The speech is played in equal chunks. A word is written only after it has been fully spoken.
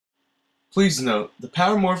Please note, the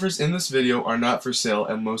Power Morphers in this video are not for sale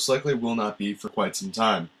and most likely will not be for quite some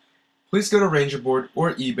time. Please go to Ranger Board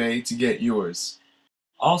or eBay to get yours.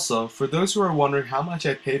 Also, for those who are wondering how much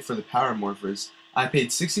I paid for the Power Morphers, I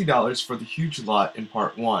paid $60 for the huge lot in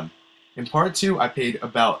Part 1. In Part 2, I paid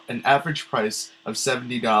about an average price of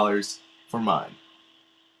 $70 for mine.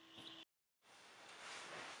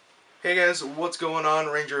 Hey guys, what's going on?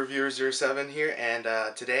 Ranger Reviewer 07 here, and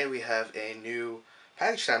today we have a new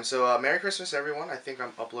package time. So Merry Christmas everyone. I think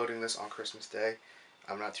I'm uploading this on Christmas Day.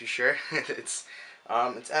 I'm not too sure. it's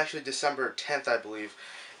actually December 10th, I believe.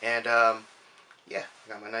 And yeah, I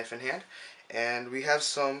got my knife in hand. And we have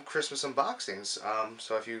some Christmas unboxings.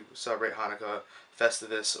 So if you celebrate Hanukkah,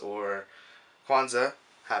 Festivus, or Kwanzaa,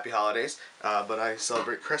 happy holidays. But I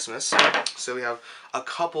celebrate Christmas. So we have a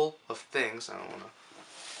couple of things. I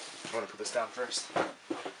want to put this down first.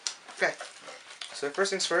 Okay, so first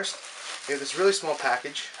things first, we have this really small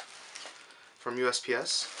package from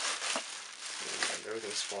USPS. And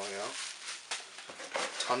everything's falling out.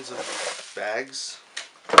 Tons of bags.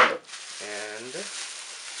 And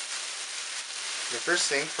the first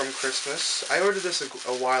thing from Christmas, I ordered this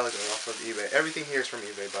a while ago off of eBay. Everything here is from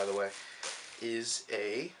eBay, by the way. Is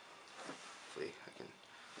a, hopefully I can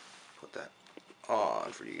put that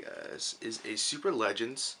on for you guys, is a Super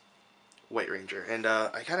Legends White Ranger, and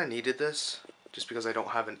I kind of needed this just because I don't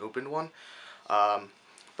have an opened one,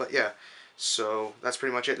 but yeah, so that's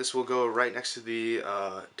pretty much it. This will go right next to the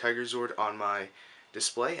Tiger Zord on my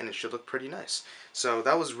display, and it should look pretty nice. So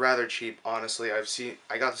that was rather cheap, honestly.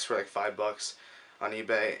 I got this for like $5 on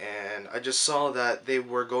eBay, and I just saw that they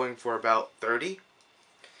were going for about 30.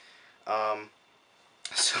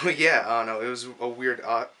 So yeah, I don't know, it was a weird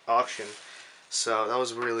auction, so that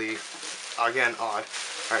was really, again, odd.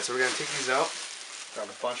 Alright, so we're going to take these out. Got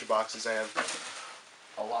a bunch of boxes. I have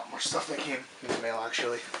a lot more stuff that came in the mail,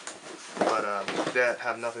 actually. But that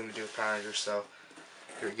have nothing to do with Power Rangers, so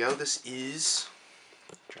here we go. This is,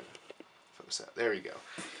 I'm trying to focus that. There you go.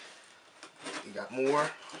 You got more.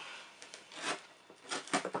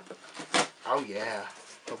 Oh yeah.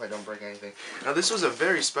 Hope I don't break anything. Now this was a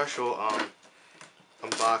very special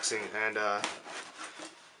unboxing and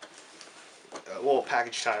well,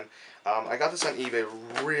 package time. I got this on eBay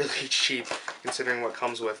really cheap considering what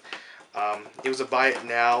comes with. It was a buy it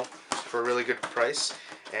now for a really good price,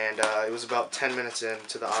 and it was about 10 minutes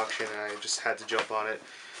into the auction and I just had to jump on it.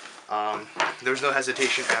 There was no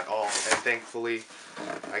hesitation at all, and thankfully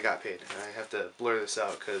I got paid. And I have to blur this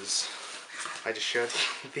out because I just showed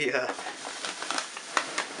the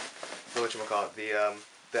whatchamacallit,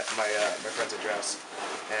 my friend's address,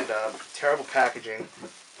 and terrible packaging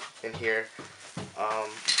in here.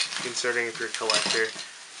 Considering if you're a collector,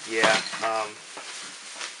 yeah.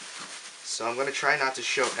 So I'm gonna try not to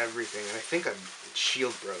show everything, and I think its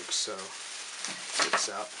shield broke. So check this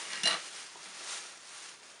out.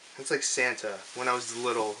 It's like Santa. When I was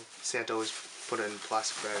little, Santa always put it in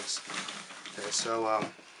plastic bags. Okay, so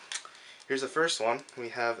here's the first one. We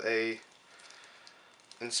have a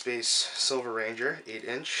In Space Silver Ranger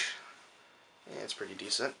 8-inch. Yeah, it's pretty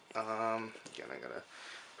decent. Again, I got a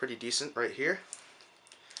pretty decent right here.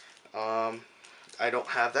 I don't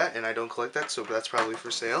have that, and I don't collect that, so that's probably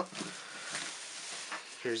for sale.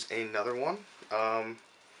 Here's another one, a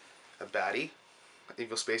baddie,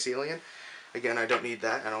 Evil Space Alien. Again, I don't need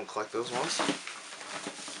that. I don't collect those ones.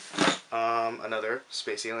 Another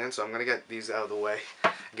Space Alien, so I'm gonna get these out of the way.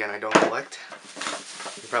 Again, I don't collect.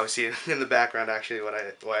 You can probably see it in the background, actually,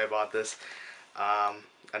 why I bought this.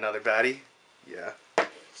 Another baddie, yeah.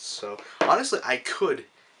 So honestly, I could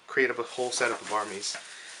create up a whole set of the Barmies.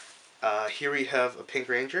 Here we have a Pink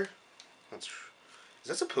Ranger. Is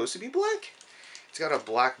that supposed to be black? It's got a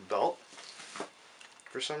black belt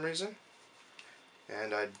for some reason,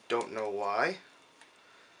 and I don't know why.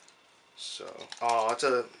 So, oh, I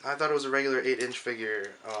thought it was a regular 8-inch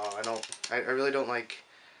figure. Oh, I really don't like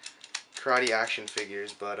karate action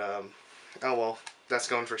figures, but oh well, that's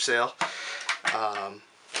going for sale. Let's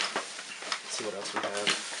see what else we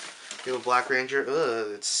have. We have a Black Ranger.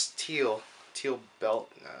 Ugh, it's teal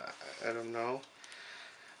belt. I don't know.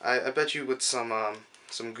 I bet you with some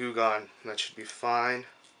Goo Gone that should be fine.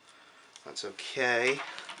 That's okay.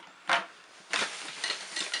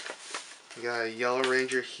 We got a Yellow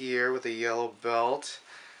Ranger here with a yellow belt.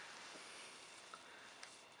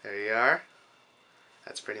 There you are.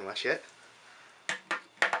 That's pretty much it.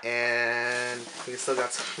 And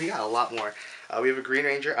we got a lot more. We have a Green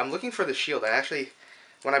Ranger. I'm looking for the shield.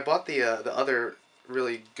 When I bought the other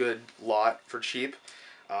really good lot for cheap,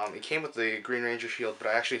 it came with the Green Ranger shield, but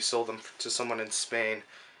I actually sold them to someone in Spain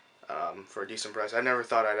for a decent price. I never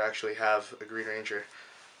thought I'd actually have a Green Ranger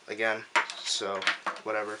again. so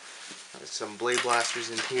whatever. There's some blade blasters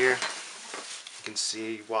in here. You can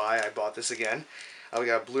see why I bought this again. We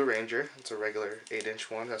got a Blue Ranger. It's a regular 8-inch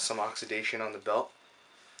one. Has some oxidation on the belt.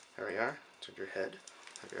 There we are. Turn your head.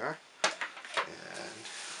 There we are. And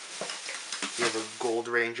we have a Gold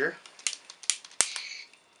Ranger.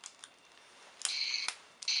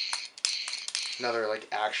 Another like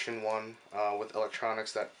action one with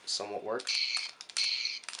electronics that somewhat work.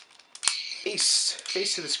 Face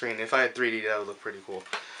to the screen. If I had 3D, that would look pretty cool.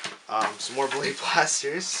 Some more blade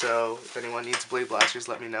blasters. So if anyone needs blade blasters,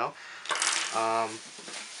 let me know. An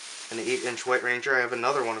 8-inch White Ranger. I have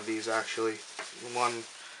another one of these actually. One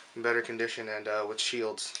in better condition and with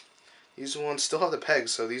shields. These ones still have the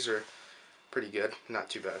pegs, so these are pretty good. Not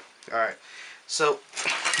too bad. Alright, so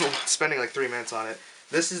spending like 3 minutes on it.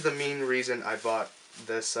 This is the main reason I bought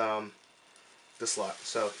this this lot.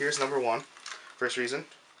 So here's number one. First reason.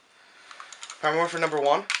 Paramorpher number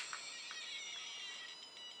one.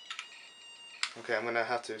 Okay, I'm gonna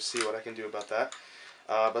have to see what I can do about that.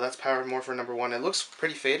 But that's Paramorpher number one. It looks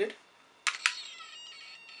pretty faded.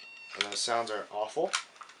 And the sounds are awful.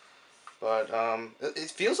 But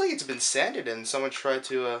it feels like it's been sanded and someone tried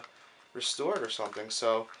to restore it or something.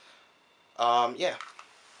 So, yeah.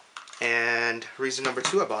 And reason number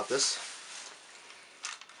two I bought this.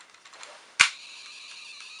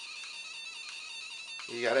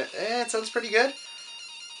 You got it? It sounds pretty good.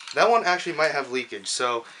 That one actually might have leakage.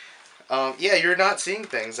 So, yeah, you're not seeing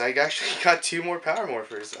things. I actually got 2 more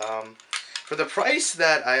Paramorphers. For the price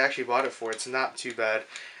that I actually bought it for, it's not too bad.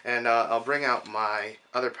 And I'll bring out my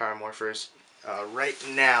other Paramorphers right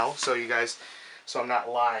now, so you guys, so I'm not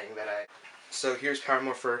lying that I. So here's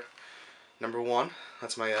Paramorpher number one.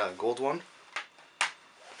 That's my gold one.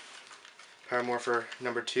 Paramorpher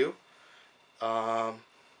number two.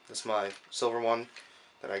 That's my silver one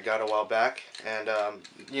that I got a while back, and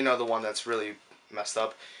you know, the one that's really messed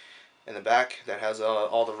up in the back that has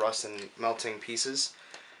all the rust and melting pieces.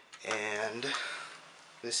 And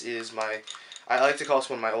this is my, I like to call this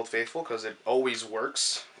one my Old Faithful because it always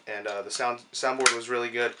works, and the soundboard was really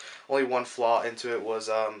good. Only one flaw into it was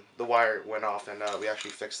the wire went off, and we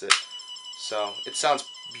actually fixed it. So it sounds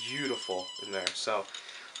beautiful in there. So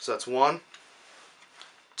that's 1,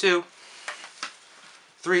 2,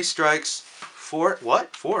 3 strikes, 4,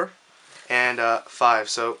 what? 4, and 5.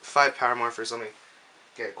 So 5 Paramorphers. Let me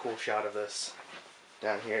get a cool shot of this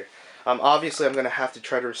down here. Obviously I'm gonna have to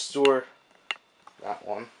try to restore that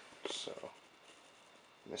one. So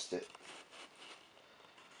missed it.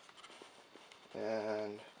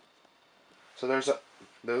 And so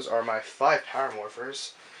those are my 5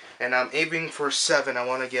 Paramorphers, and I'm aiming for 7. I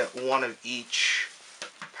want to get 1 of each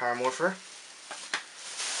Paramorpher,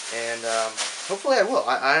 and hopefully I will.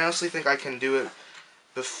 I honestly think I can do it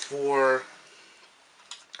before,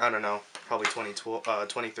 I don't know, probably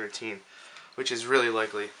 2013, which is really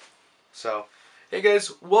likely. So, hey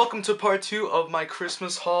guys, welcome to part 2 of my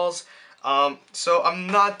Christmas hauls. So I'm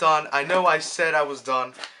not done. I know I said I was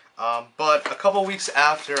done, but a couple weeks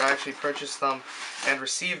after I actually purchased them and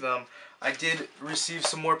received them, I did receive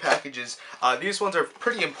some more packages. These ones are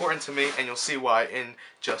pretty important to me, and you'll see why in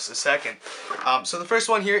just a second. So the first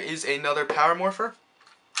one here is another Paramorpher.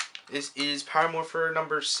 This is Paramorpher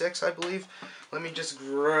number 6, I believe. Let me just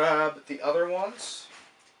grab the other ones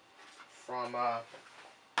from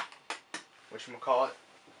whatchamacallit,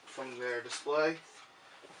 from their display.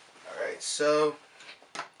 Alright, so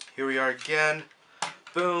here we are again.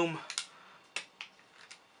 Boom.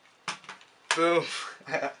 Boom.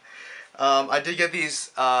 I did get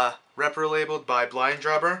these repro labeled by Blind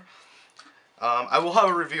Drummer. I will have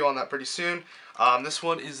a review on that pretty soon. This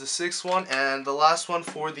one is the 6th one, and the last one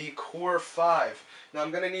for the Core 5. Now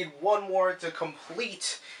I'm going to need 1 more to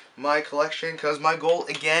complete my collection, because my goal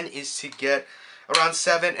again is to get around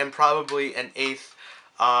 7 and probably an 8th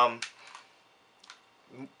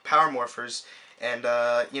Paramorphers. And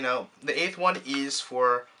you know, the 8th one is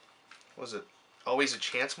for, what was it, Always a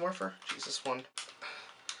Chance Morpher? Jeez, this one.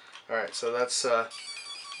 Alright, so that's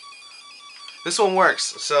this one works.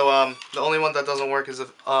 So the only one that doesn't work is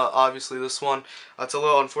obviously this one. It's a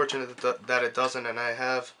little unfortunate that it doesn't, and I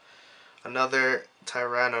have another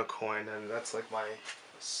Tyranno coin, and that's like my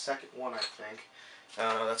 2nd one, I think.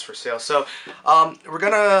 That's for sale. So we're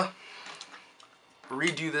gonna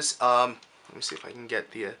redo this. Let me see if I can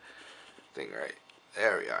get the thing right.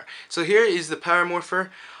 There we are. So here is the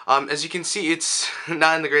Paramorpher. As you can see, it's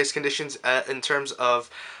not in the greatest conditions in terms of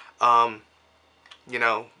you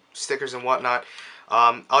know, stickers and whatnot.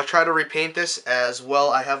 I'll try to repaint this as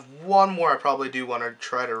well. I have 1 more I probably do want to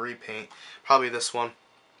try to repaint. Probably this one.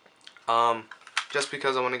 Just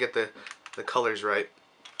because I want to get the colors right.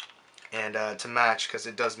 and to match, because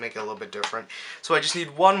it does make it a little bit different. So I just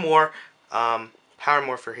need one more Power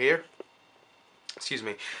Morpher here. Excuse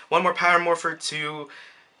me. One more Power Morpher to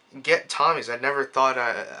get Tommy's. I never thought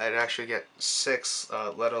I'd actually get 6,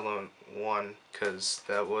 let alone 1, because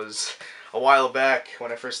that was a while back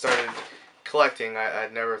when I first started collecting.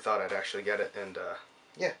 I'd never thought I'd actually get it, and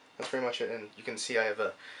yeah, that's pretty much it. And you can see I have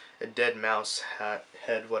a dead mouse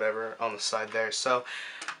head, whatever, on the side there. So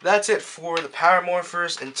that's it for the Power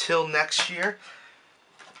Morphers until next year.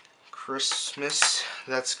 Christmas,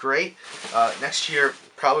 that's great. Next year,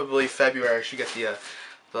 probably February, I should get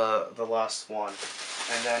the last one.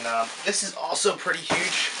 And then this is also pretty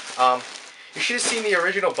huge. You should have seen the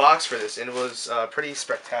original box for this, and it was pretty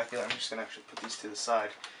spectacular. I'm just gonna actually put these to the side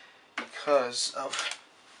because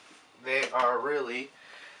they are really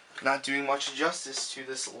not doing much justice to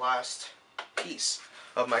this last piece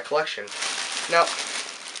of my collection. Now,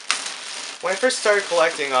 when I first started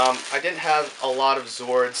collecting, I didn't have a lot of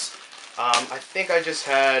Zords. I think I just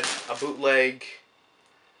had a bootleg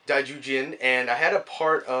Daijujin, and I had a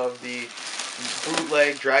part of the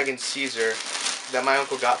bootleg Dragon Caesar that my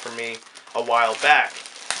uncle got for me a while back.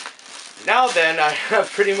 Now then, I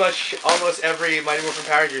have pretty much almost every Mighty Morphin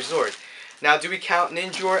Power Ranger Zord. Now, do we count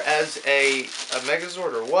Ninjor as a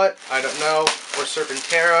Megazord or what? I don't know. Or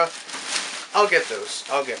Serpentera. I'll get those.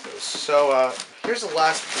 I'll get those. So, here's the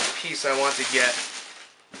last piece I want to get.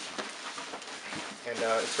 And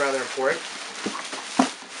it's rather important.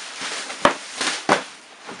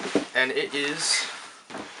 And it is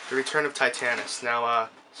the Return of Titanus. Now, as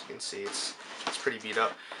you can see, it's pretty beat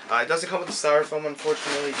up. It doesn't come with the styrofoam,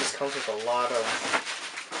 unfortunately. It just comes with a lot of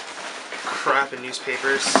crap and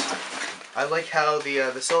newspapers. I like how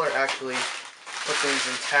the seller actually put things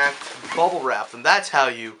intact, bubble wrap them. That's how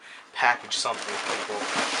you package something, people.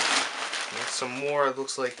 And some more. It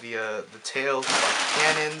looks like the tails like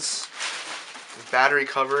cannons. The battery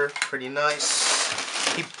cover, pretty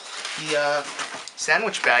nice. He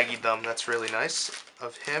sandwich baggied them. That's really nice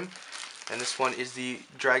of him. And this one is the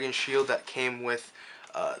Dragon Shield that came with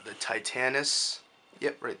the Titanus.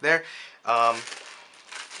 Yep, right there.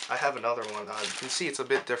 I have another one. You can see it's a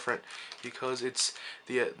bit different because it's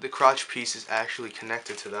the crotch piece is actually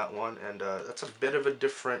connected to that one, and that's a bit of a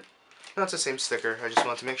different. No, it's the same sticker. I just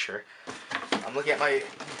wanted to make sure. I'm looking at my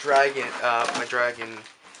dragon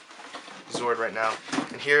Zord right now,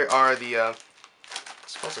 and here are the. It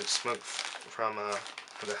smells like smoke from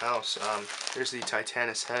the house. Here's the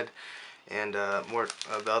Titanus head, and more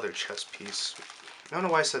of the other chest piece. I don't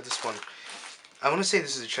know why I said this one. I want to say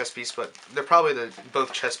this is a chest piece, but they're probably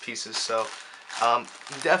both chest pieces. So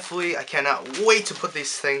definitely, I cannot wait to put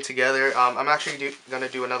this thing together. I'm actually gonna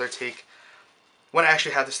do another take when I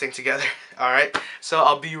actually have this thing together. All right. So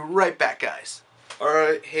I'll be right back, guys. All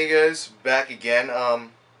right, hey guys, back again.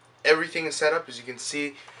 Everything is set up. As you can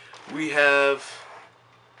see, we have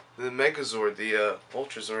the Megazord, the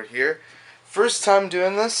Ultra Zord here. First time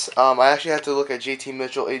doing this. I actually had to look at JT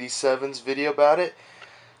Mitchell 87's video about it,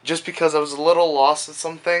 just because I was a little lost with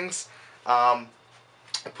some things. I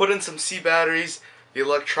put in some C batteries. The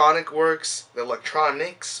electronics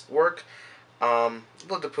work. A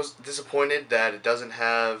little disappointed that it doesn't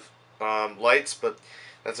have lights, but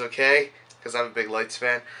that's okay because I'm a big lights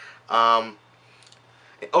fan.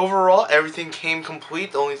 Overall, everything came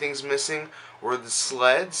complete. The only things missing were the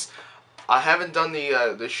sleds. I haven't done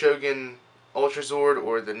the Shogun Ultra Zord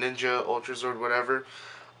or the Ninja Ultra Zord, whatever.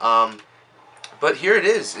 But here it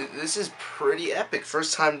is. This is pretty epic.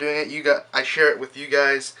 First time doing it. I share it with you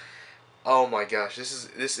guys. Oh my gosh,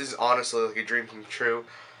 this is honestly like a dream come true.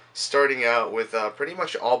 Starting out with pretty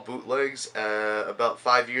much all bootlegs about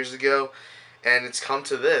 5 years ago, and it's come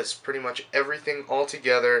to this. Pretty much everything all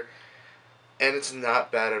together, and it's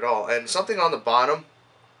not bad at all. And something on the bottom,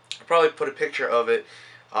 I'll probably put a picture of it.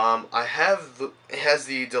 It has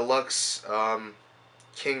the deluxe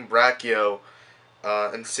King Brachio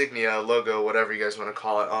insignia, logo, whatever you guys want to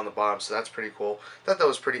call it, on the bottom, so that's pretty cool. Thought that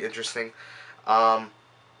was pretty interesting. And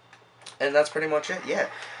that's pretty much it, yeah.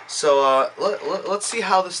 So let's see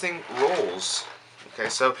how this thing rolls. Okay,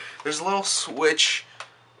 so there's a little switch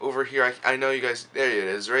over here. I know you guys, there it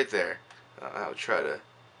is, right there. I'll try to,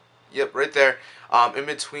 yep, right there, in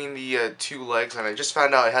between the two legs, and I just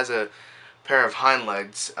found out it has a pair of hind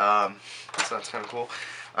legs, so that's kind of cool.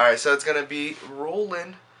 Alright, so it's going to be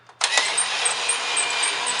rolling.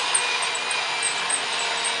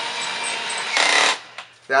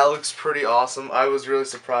 That looks pretty awesome. I was really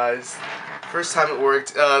surprised. First time it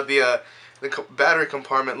worked. The battery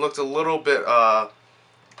compartment looked a little bit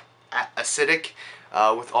acidic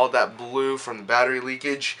with all that blue from the battery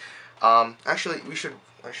leakage. Actually,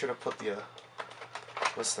 I should have put the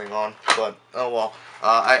this thing on, but oh well.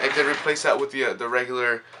 I did replace that with the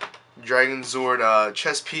regular Dragon Zord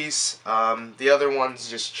chess piece. The other one's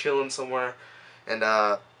just chilling somewhere, and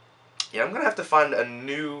yeah, I'm gonna have to find a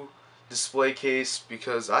new display case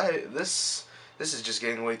because this is just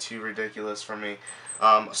getting way too ridiculous for me.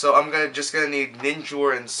 So I'm just gonna need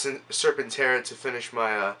Ninjor and Serpentera to finish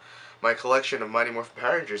my my collection of Mighty Morphin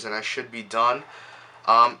Power Rangers, and I should be done.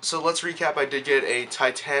 So let's recap. I did get a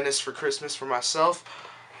Titanus for Christmas for myself,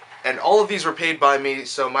 and all of these were paid by me,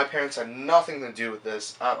 so my parents had nothing to do with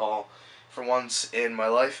this at all for once in my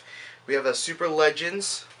life. We have a Super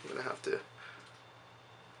Legends. I'm gonna have to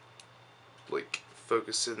like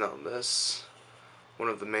focus in on this. One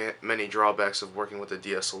of the many drawbacks of working with a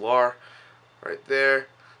DSLR. Right there.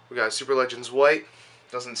 We got Super Legends White.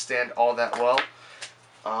 Doesn't stand all that well.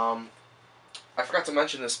 I forgot to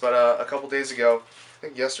mention this, but a couple days ago, I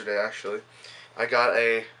think yesterday actually, I got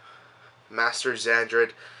a Master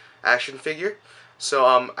Xandred action figure.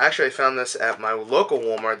 So actually I found this at my local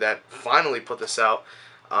Walmart that finally put this out.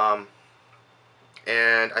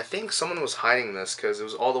 And I think someone was hiding this because it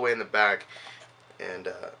was all the way in the back, and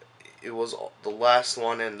it was the last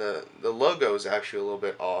one, and the logo is actually a little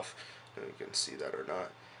bit off. I don't know if you can see that or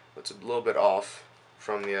not. But it's a little bit off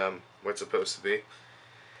from the what it's supposed to be.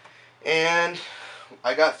 And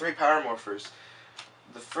I got 3 Power Morphers.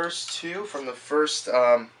 The first 2 from the first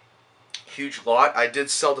huge lot. I did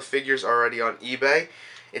sell the figures already on eBay.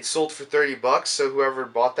 It sold for $30, so whoever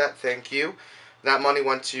bought that, thank you. That money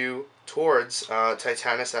went towards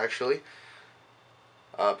Titanus actually.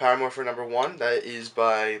 Power Morpher number 1, that is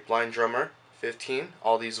by Blind Drummer 15.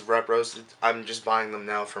 All these repros, I'm just buying them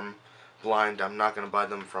now from Blind. I'm not going to buy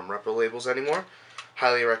them from repro labels anymore.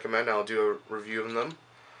 Highly recommend. I'll do a review of them.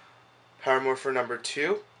 Power Morpher number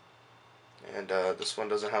 2. And this one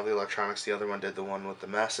doesn't have the electronics. The other one did, the one with the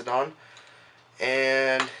Mastodon.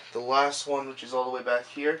 And the last one, which is all the way back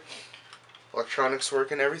here. Electronics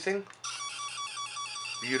work and everything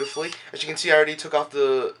beautifully. As you can see, I already took off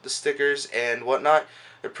the stickers and whatnot.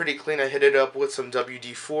 They're pretty clean. I hit it up with some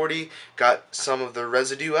WD-40, got some of the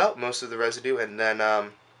residue out, most of the residue, and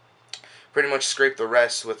then pretty much scraped the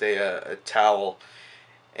rest with a towel.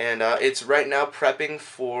 And it's right now prepping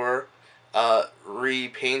for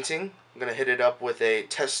repainting. I'm going to hit it up with a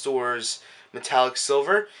Testors metallic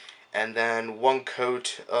silver and then 1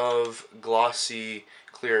 coat of glossy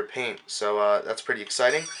clear paint. So that's pretty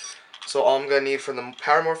exciting. So all I'm going to need for the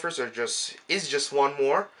Power Morphers is just 1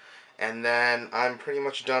 more. And then I'm pretty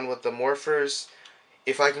much done with the Morphers.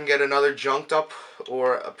 If I can get another junked up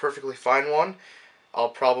or a perfectly fine one, I'll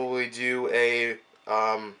probably do a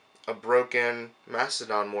broken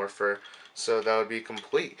Mastodon Morpher. So that would be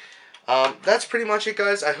complete. That's pretty much it,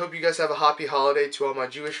 guys. I hope you guys have a happy holiday to all my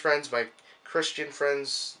Jewish friends, my Christian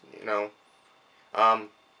friends, you know.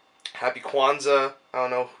 Happy Kwanzaa. I don't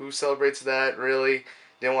know who celebrates that, really.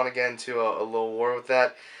 Didn't want to get into a little war with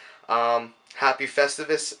that. Happy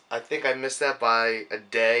Festivus. I think I missed that by a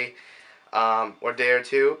day or day or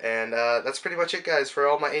two. And that's pretty much it, guys. For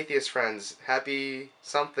all my atheist friends, happy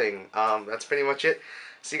something. That's pretty much it.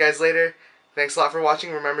 See you guys later. Thanks a lot for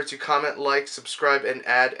watching. Remember to comment, like, subscribe, and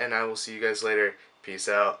add. And I will see you guys later. Peace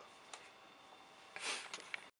out.